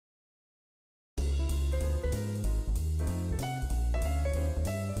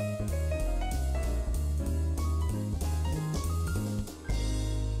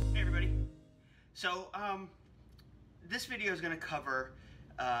So this video is going to cover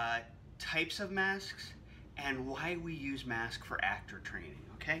types of masks and why we use masks for actor training,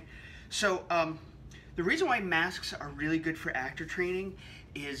 okay? So the reason why masks are really good for actor training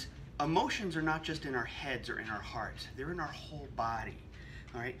is emotions are not just in our heads or in our hearts, they're in our whole body,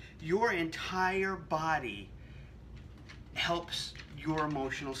 all right? Your entire body helps your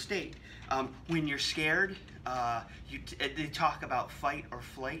emotional state. When you're scared, they talk about fight or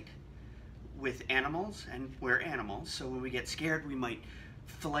flight with animals, and we're animals, so when we get scared we might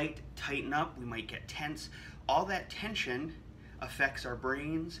flight, tighten up, we might get tense. All that tension affects our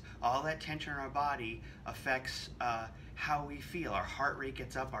brains, all that tension in our body affects how we feel. Our heart rate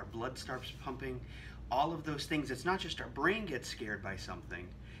gets up, our blood starts pumping, all of those things. It's not just our brain gets scared by something,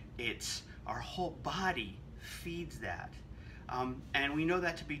 it's our whole body feeds that. And we know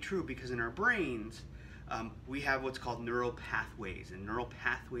that to be true because in our brains, we have what's called neural pathways. And neural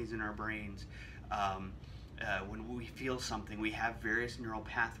pathways in our brains, when we feel something, we have various neural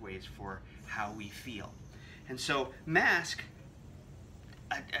pathways for how we feel. And so mask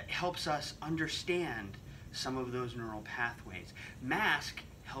helps us understand some of those neural pathways. Mask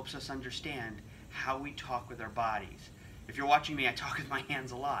helps us understand how we talk with our bodies. If you're watching me, I talk with my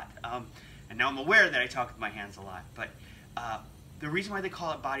hands a lot. And now I'm aware that I talk with my hands a lot. But the reason why they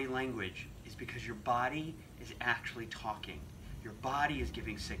call it body language is because your body is actually talking. Your body is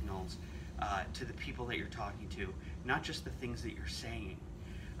giving signals to the people that you're talking to, not just the things that you're saying.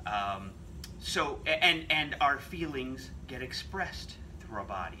 And our feelings get expressed through our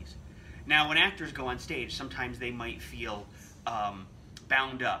bodies. Now, when actors go on stage, sometimes they might feel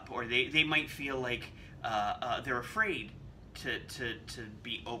bound up, or they might feel like they're afraid to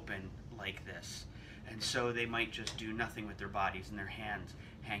be open like this. And so they might just do nothing with their bodies and their hands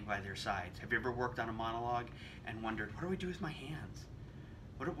hang by their sides. Have you ever worked on a monologue and wondered, what do I do with my hands?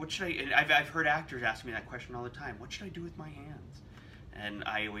 What should I, and I've heard actors ask me that question all the time, what should I do with my hands? And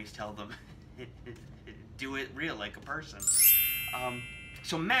I always tell them, do it real, like a person.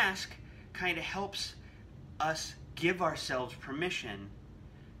 So mask kind of helps us give ourselves permission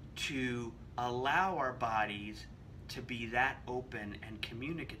to allow our bodies to be that open and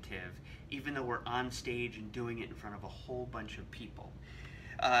communicative, even though we're on stage and doing it in front of a whole bunch of people.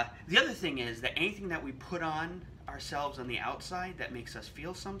 The other thing is that anything that we put on ourselves on the outside that makes us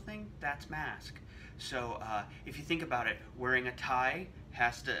feel something, that's mask. So if you think about it, wearing a tie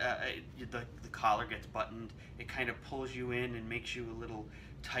has to, the collar gets buttoned, it kind of pulls you in and makes you a little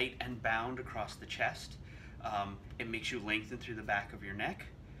tight and bound across the chest. It makes you lengthen through the back of your neck.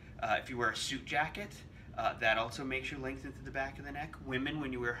 If you wear a suit jacket, that also makes you lengthen through the back of the neck. Women,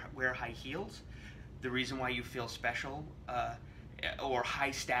 when you wear high heels, the reason why you feel special or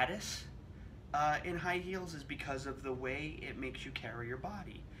high status in high heels is because of the way it makes you carry your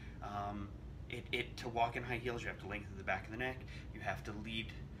body. To walk in high heels, you have to lengthen the back of the neck, you have to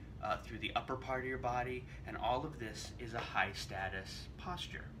lead through the upper part of your body, and all of this is a high status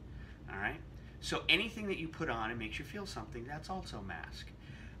posture. All right? So anything that you put on and makes you feel something, that's also mask.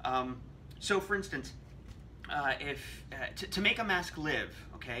 So for instance, to make a mask live,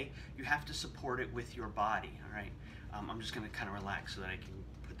 okay, you have to support it with your body, all right? I'm just going to kind of relax so that I can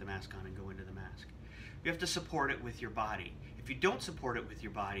put the mask on and go into the mask. You have to support it with your body. If you don't support it with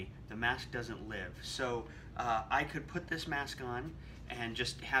your body, the mask doesn't live. So I could put this mask on and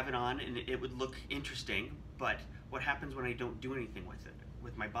just have it on and it would look interesting, but what happens when I don't do anything with it,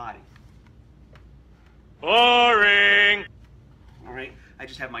 with my body? Boring! All right, I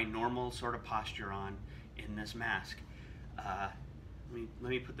just have my normal sort of posture on in this mask. Let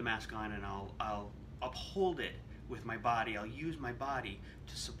me put the mask on and I'll uphold it with my body. I'll use my body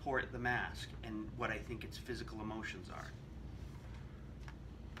to support the mask and what I think its physical emotions are.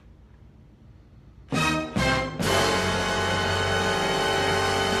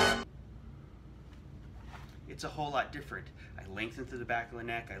 It's a whole lot different. I lengthen through the back of the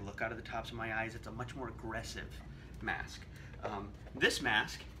neck, I look out of the tops of my eyes. It's a much more aggressive mask. This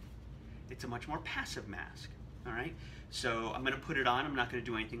mask, it's a much more passive mask, all right? So I'm gonna put it on, I'm not gonna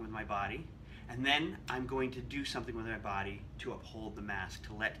do anything with my body, and then I'm going to do something with my body to uphold the mask,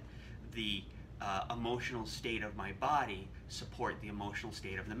 to let the emotional state of my body support the emotional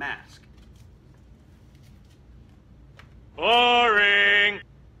state of the mask. Boring!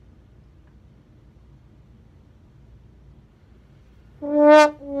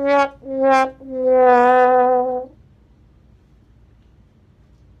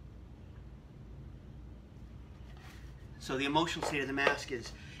 So the emotional state of the mask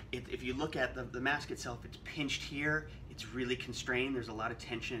is, if you look at the mask itself, it's pinched here, it's really constrained, there's a lot of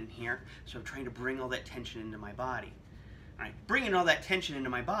tension in here, so I'm trying to bring all that tension into my body. Right? Bringing all that tension into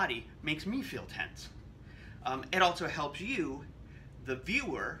my body makes me feel tense. It also helps you, the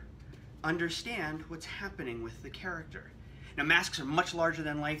viewer, understand what's happening with the character. Now, masks are much larger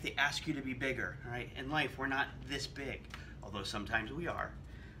than life. They ask you to be bigger. Right? In life, we're not this big, although sometimes we are.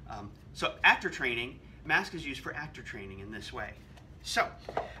 So actor training, mask is used for actor training in this way. So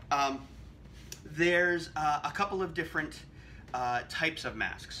there's a couple of different types of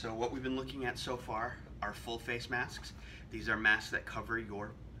masks. So what we've been looking at so far are full face masks. These are masks that cover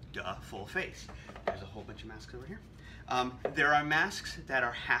your full face. There's a whole bunch of masks over here. There are masks that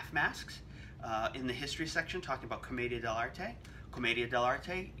are half masks. In the history section, talking about Commedia dell'arte. Commedia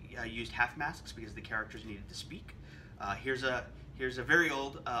dell'arte used half masks because the characters needed to speak. Here's a very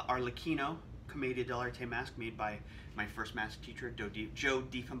old Arlecchino Commedia dell'arte mask made by my first mask teacher, Joe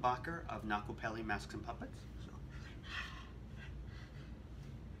Diefenbacher of Nacopelli Masks and Puppets.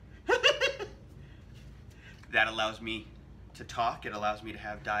 So. That allows me to talk. It allows me to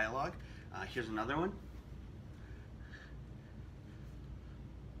have dialogue. Here's another one.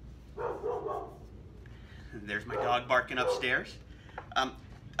 There's my dog barking upstairs.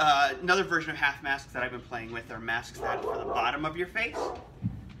 Another version of half masks that I've been playing with are masks that are for the bottom of your face.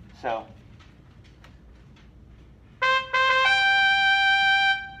 So.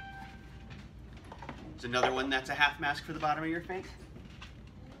 There's another one that's a half mask for the bottom of your face.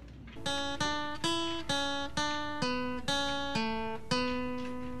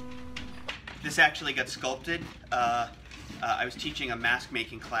 This actually got sculpted. I was teaching a mask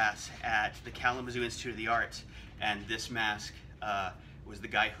making class at the Kalamazoo Institute of the Arts, and this mask was the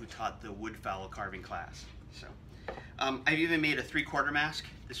guy who taught the woodfowl carving class. So, I've even made a 3/4 mask.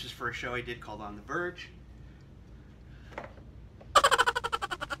 This was for a show I did called On the Verge.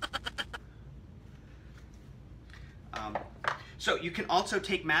 So you can also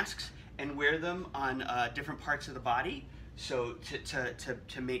take masks and wear them on different parts of the body. So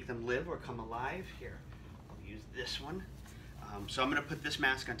to make them live or come alive. Here, I'll use this one. So I'm going to put this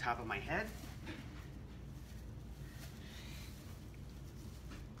mask on top of my head.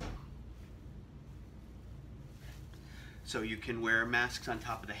 So you can wear masks on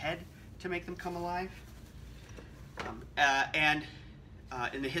top of the head to make them come alive.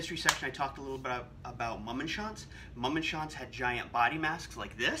 In the history section, I talked a little bit about Mummenschanz. Mummenschanz had giant body masks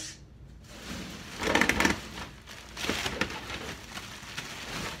like this.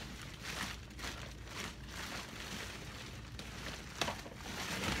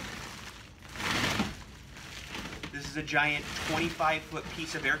 This is a giant 25-foot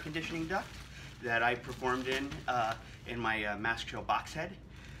piece of air conditioning duct that I performed in my mask show box head.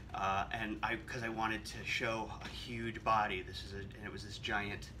 Because I wanted to show a huge body. And it was this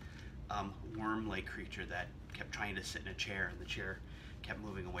giant worm-like creature that kept trying to sit in a chair, and the chair kept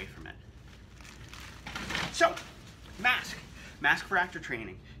moving away from it. So, mask. Mask for actor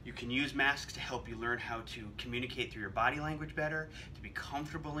training. You can use masks to help you learn how to communicate through your body language better, to be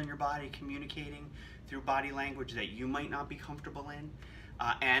comfortable in your body communicating through body language that you might not be comfortable in.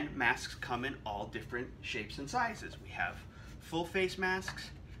 And masks come in all different shapes and sizes. We have full face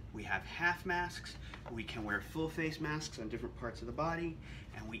masks. We have half masks, we can wear full face masks on different parts of the body,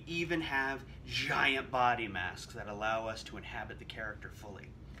 and we even have giant body masks that allow us to inhabit the character fully.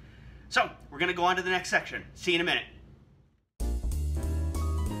 So, we're going to go on to the next section. See you in a minute.